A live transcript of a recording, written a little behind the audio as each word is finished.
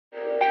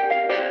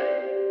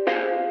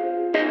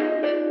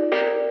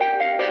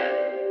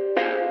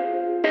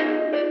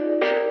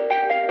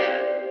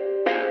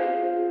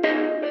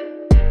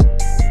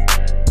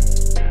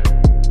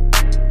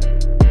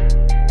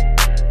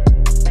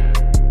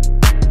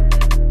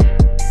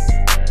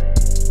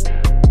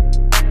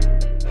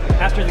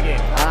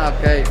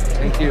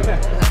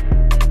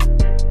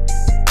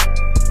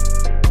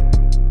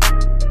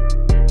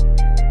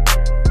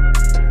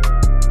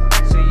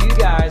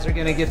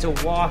get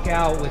to walk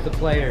out with the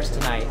players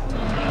tonight.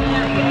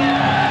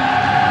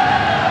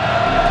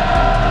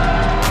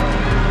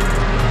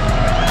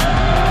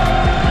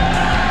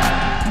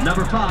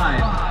 Number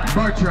 5,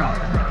 Bartra.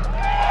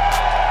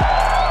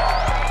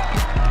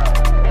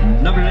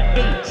 Number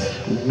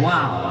 8,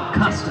 wow,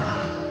 Costa.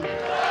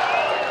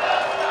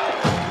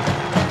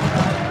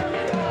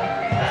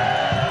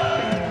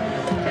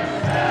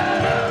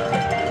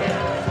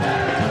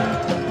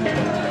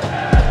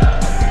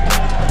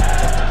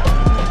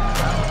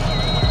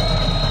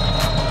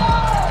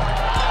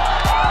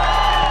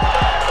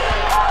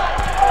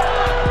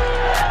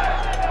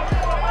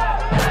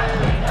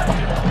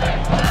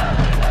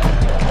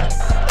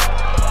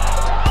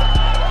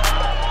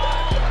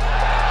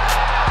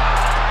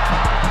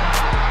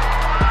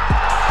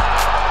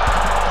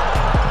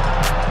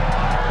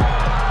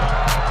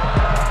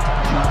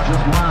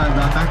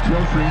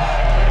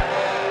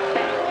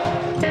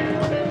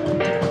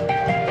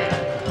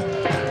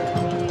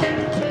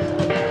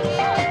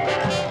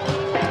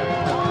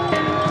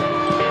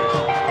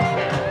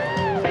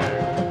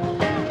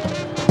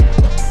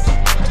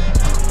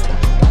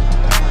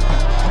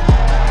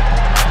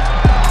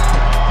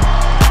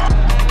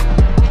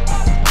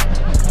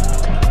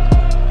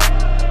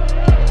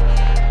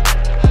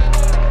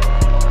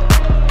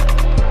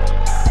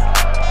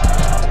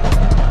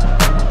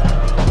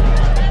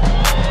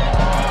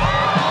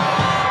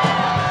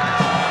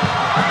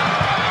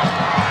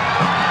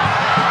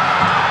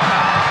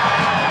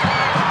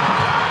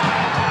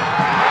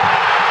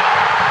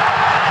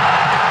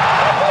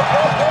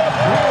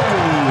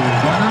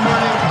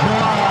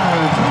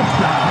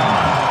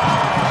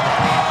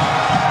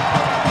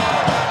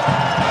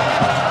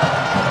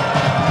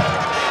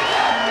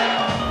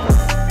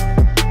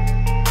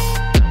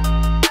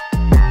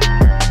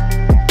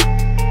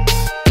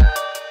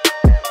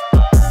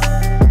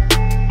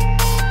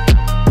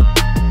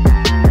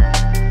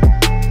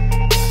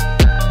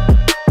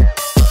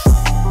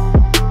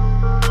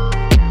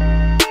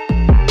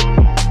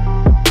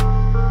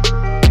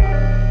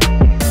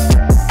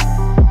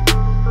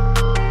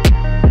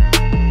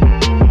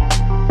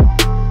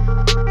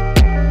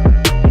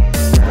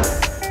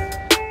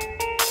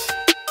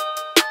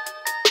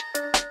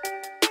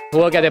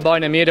 Work at the ball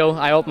in the middle,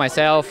 I open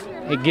myself,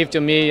 he give to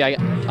me,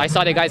 I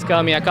saw the guys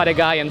coming, I caught the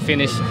guy and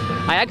finish.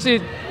 I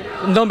actually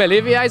don't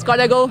believe I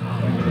scored a goal,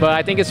 but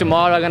I think it's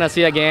tomorrow I'm gonna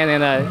see again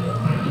and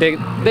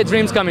the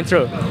dream's coming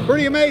true.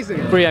 Pretty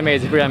amazing. Pretty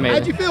amazing, pretty amazing.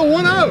 How'd you feel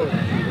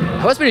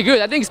 1-0? It was pretty good,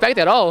 I didn't expect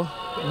it at all.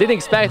 Didn't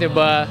expect it,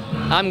 but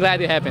I'm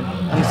glad it happened.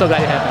 I'm so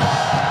glad it happened.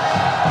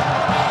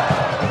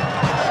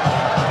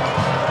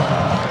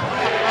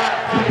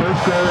 The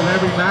first goal of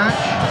every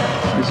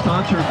match is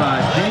sponsored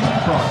by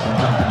James Frost and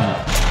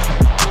Company.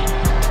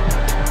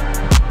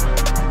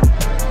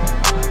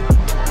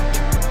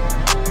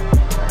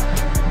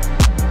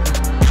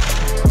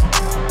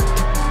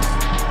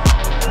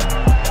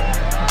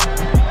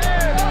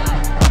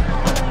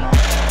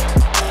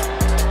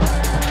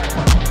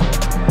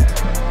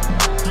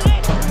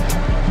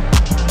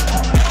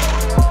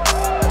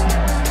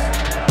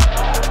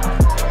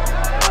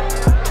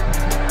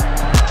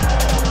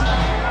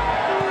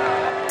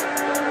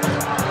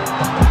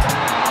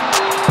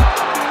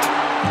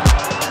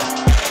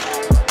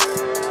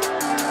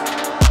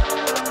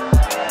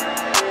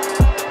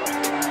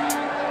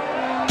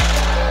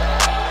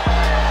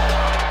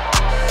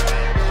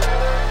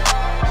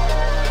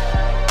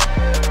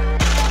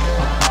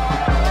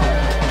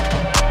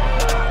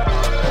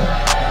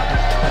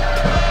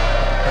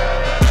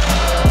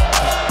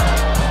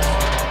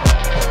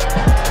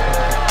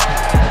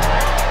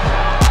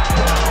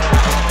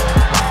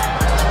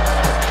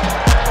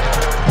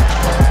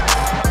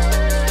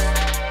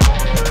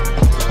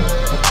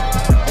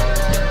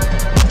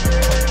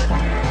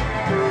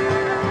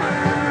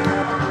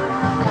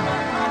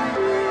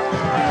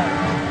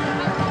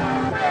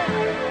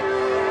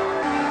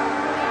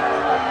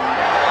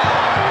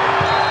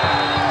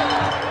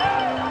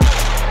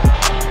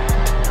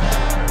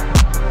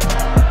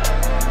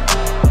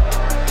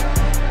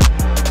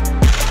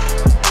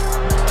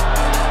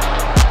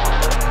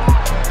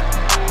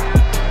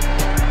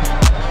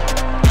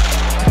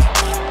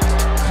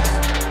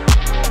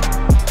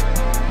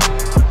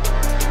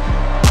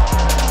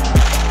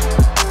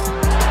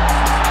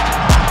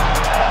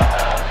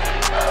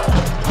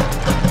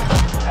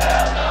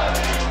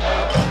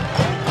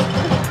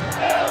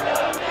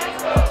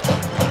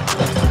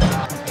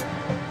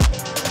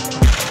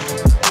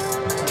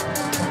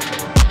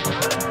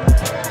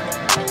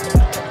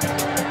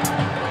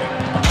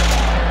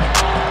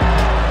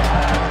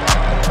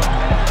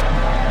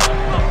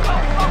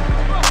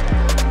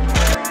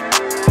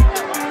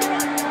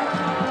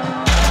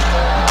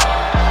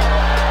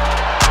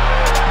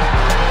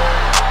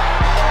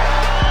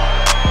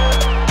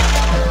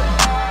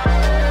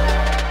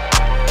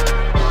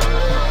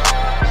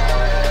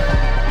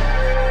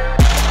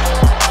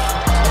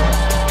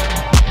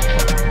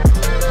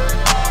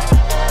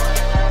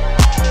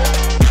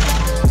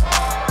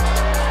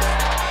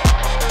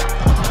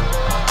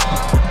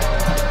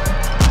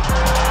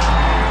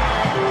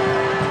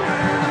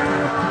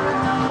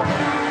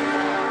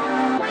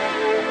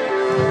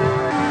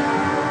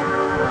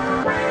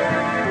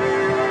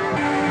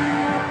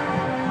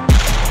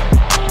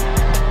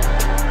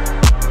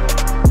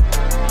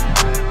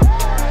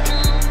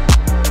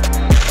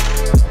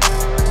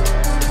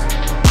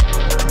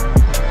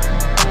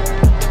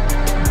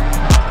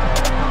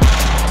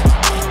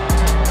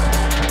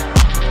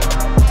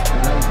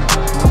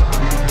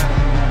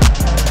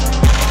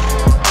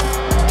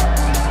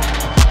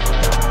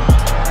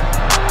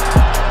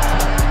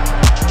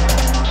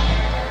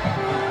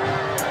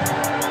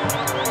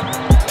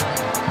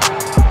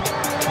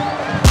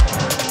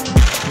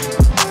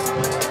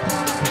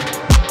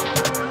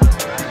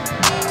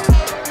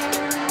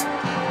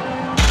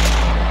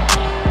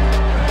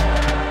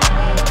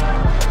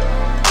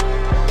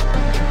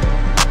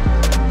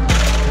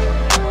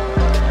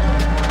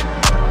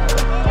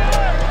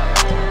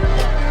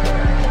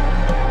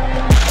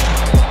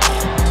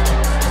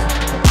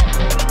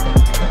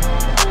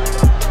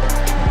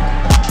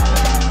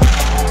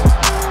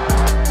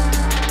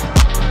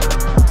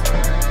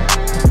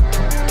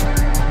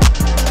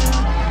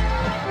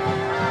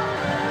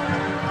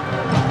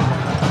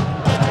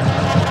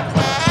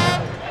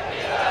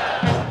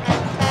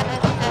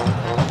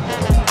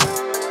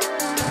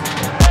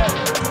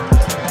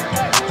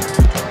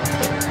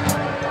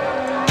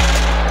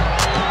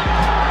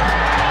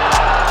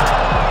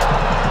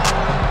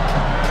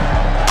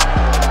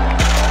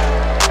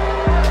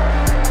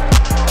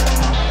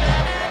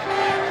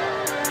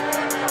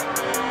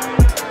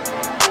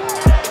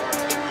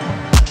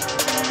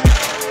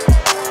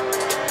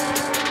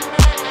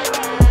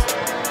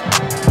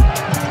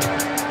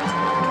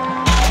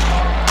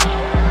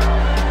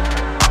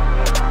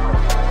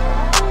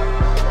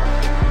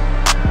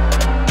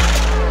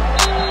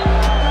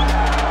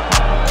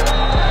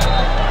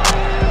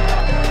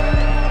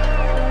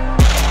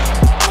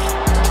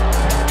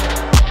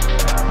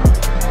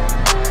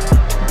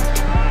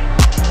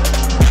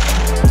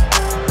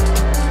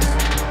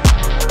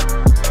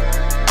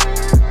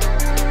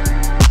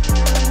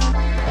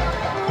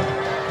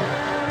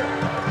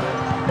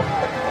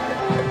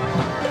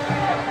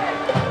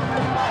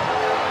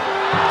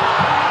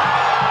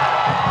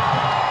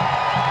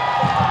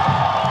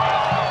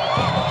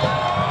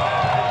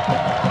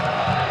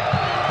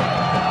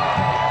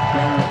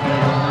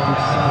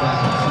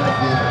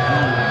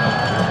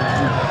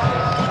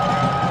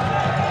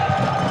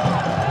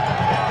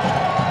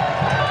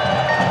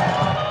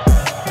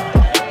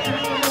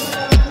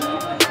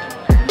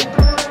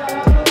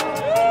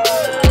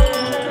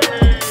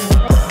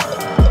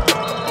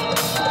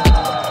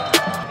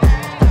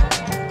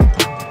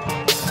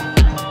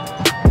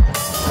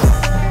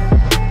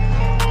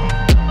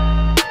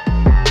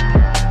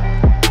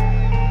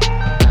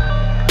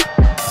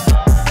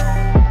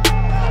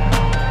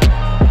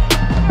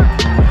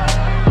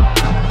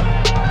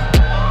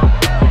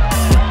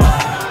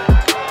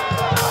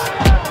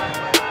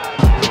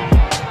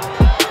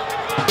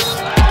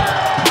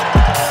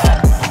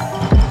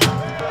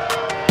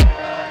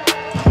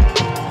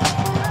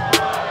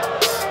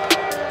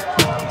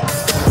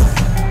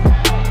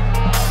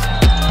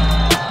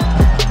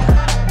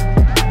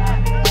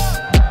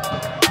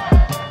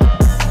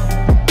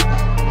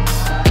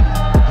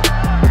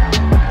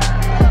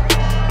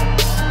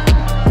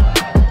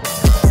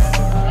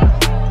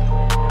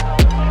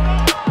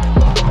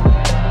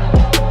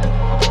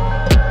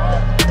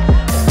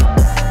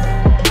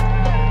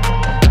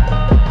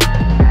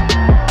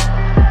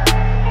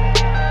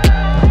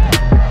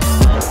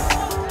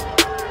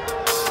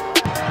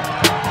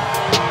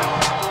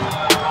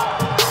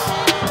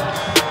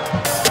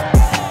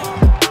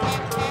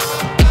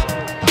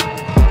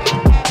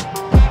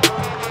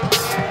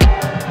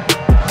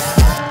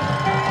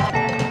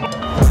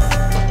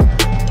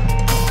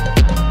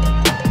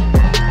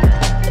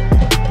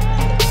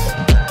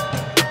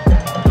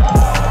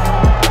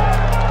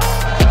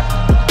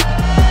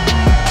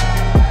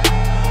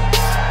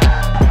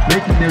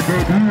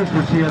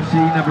 for CFC,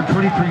 number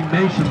 23,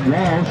 Mason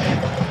Walsh,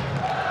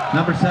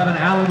 number 7,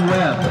 Alan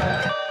Webb.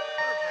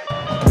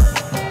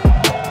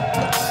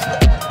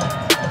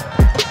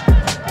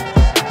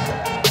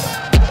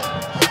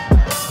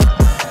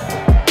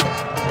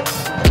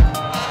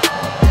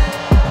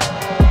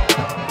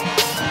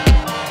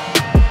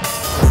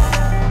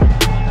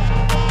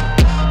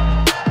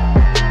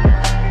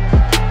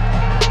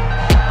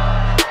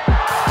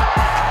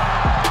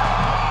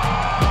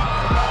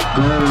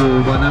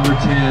 Goal by number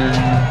 10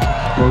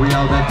 for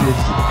Real Betis,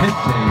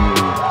 Jese.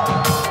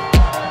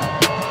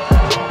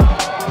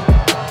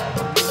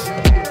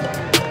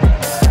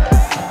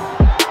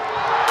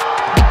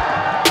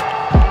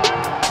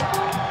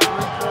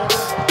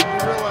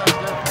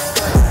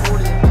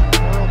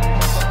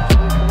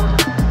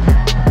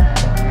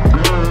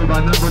 Goal by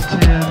number 10,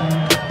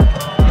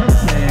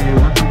 Jese,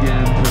 once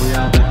again for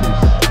Real Betis.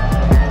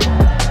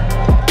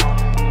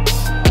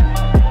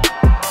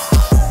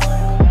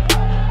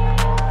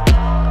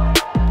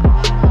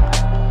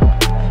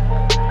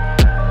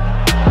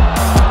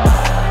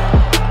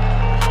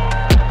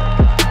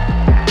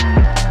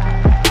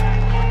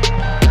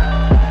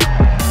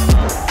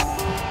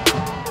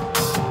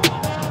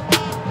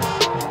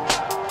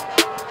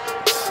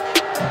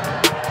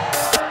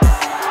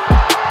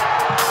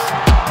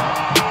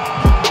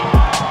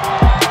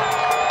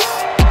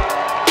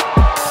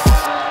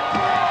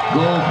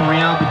 Goal for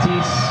Real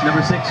Betis,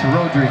 number 6,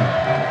 Rodri.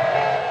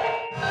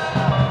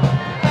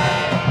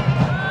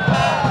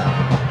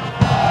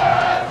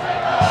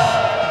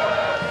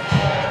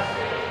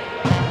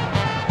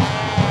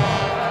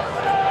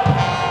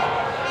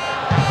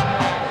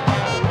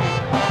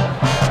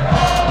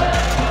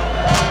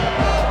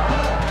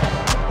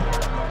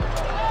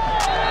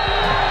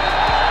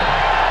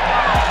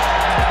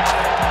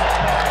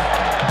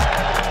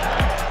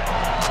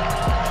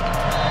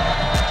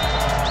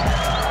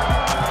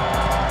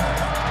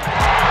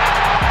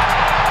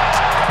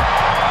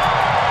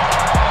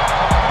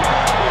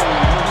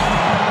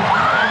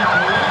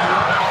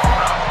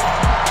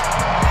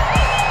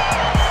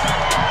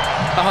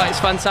 Oh, it's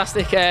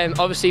fantastic.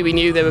 Obviously we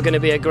knew they were going to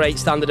be a great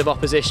standard of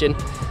opposition,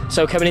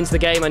 so coming into the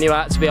game I knew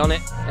I had to be on it.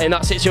 In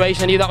that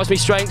situation I knew that was my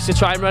strength, to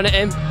try and run at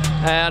him,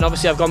 and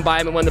obviously I've gone by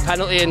him and won the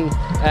penalty, and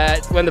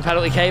when the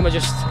penalty came I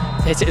just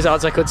hit it as hard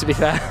as I could, to be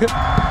fair.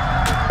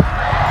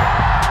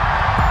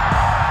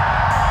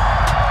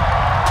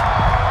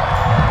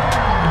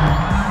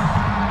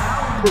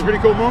 Pretty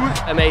cool moment.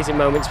 Amazing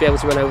moment to be able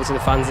to run over to the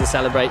fans and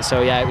celebrate,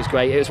 so yeah, it was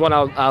great. It was one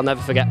I'll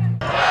never forget.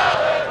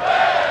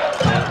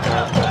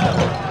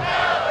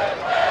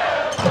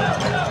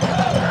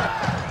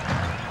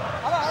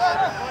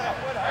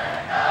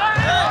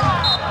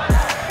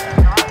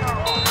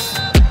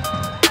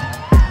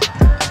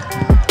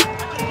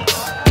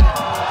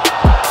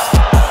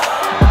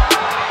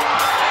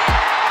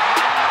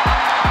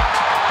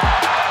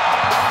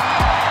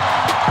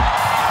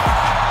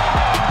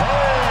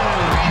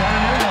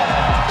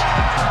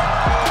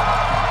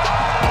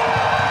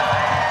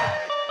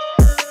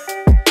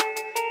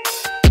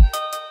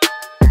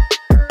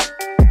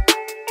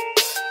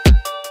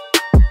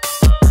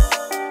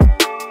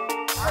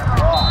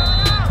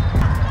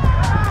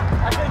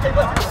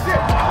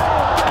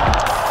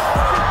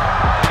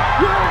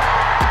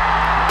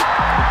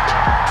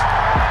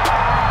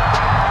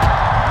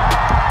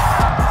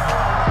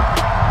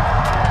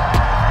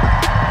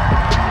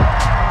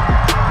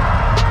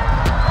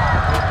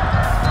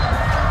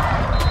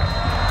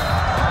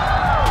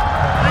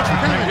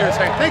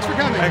 Thanks for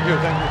coming. Thank you,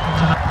 thank you.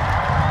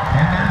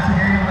 And that's the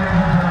game,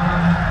 ladies and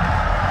gentlemen.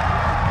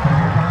 For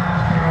your finals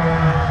for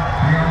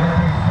Real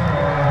Betis,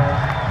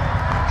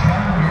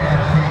 Chattanooga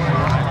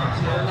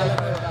FC.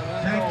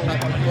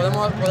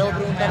 Podemos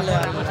preguntarle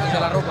a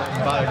la ropa.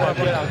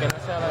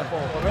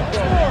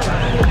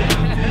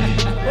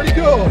 Pretty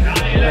cool.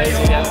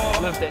 Amazing, yeah.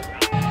 Loved it.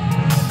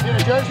 You a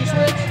jersey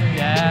switch?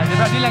 Yeah, the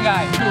Brazilian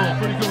guy. Cool.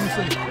 Pretty cool to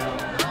see.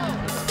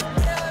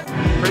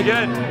 Pretty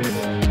good.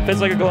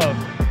 Fits like a glove.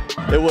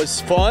 It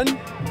was fun,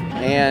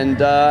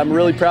 and I'm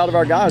really proud of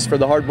our guys for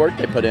the hard work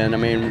they put in. I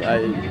mean,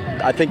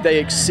 I think they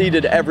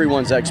exceeded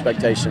everyone's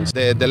expectations.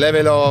 The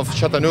level of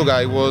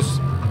Chattanooga was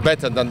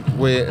better than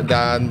we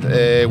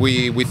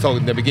thought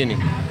in the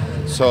beginning.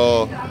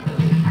 So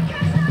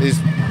it's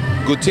a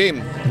good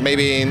team.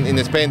 Maybe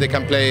in Spain they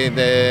can play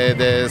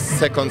the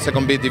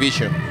second B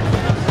division.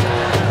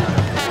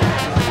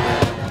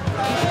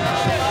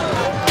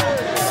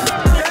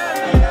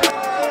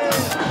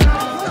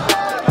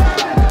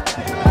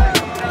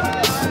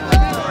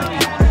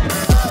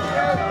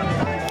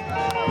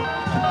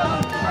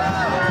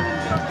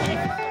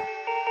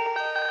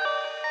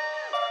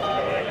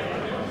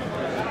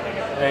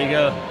 There you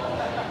go.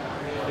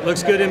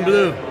 Looks good in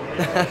blue.